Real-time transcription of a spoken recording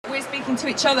we're speaking to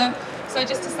each other. So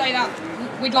just to say that,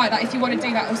 we'd like that if you want to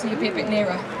do that, also you'd be a bit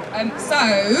nearer.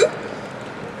 So,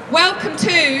 welcome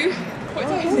to, what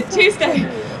day is it? Tuesday.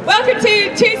 Welcome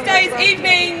to Tuesday's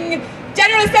evening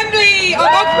General Assembly of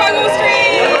Occupy Wall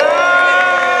Street.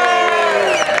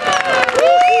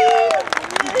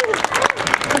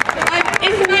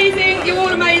 It's amazing, you're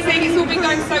all amazing, it's all been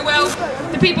going so well.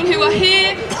 The people who are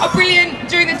here are brilliant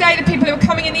during the day, the people who are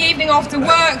coming in the evening after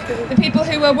work, the people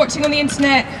who are watching on the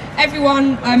internet,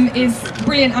 everyone is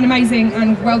brilliant and amazing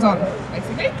and well done,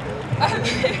 basically.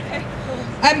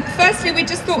 Firstly, we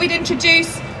just thought we'd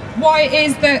introduce why it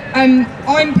is that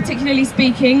I'm particularly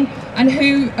speaking and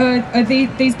who are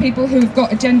these people who've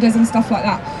got agendas and stuff like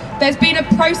that. There's been a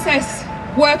process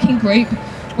working group,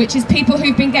 which is people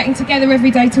who've been getting together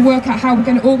every day to work out how we're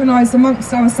going to organise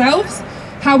amongst ourselves,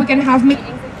 how we're going to have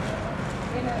meetings.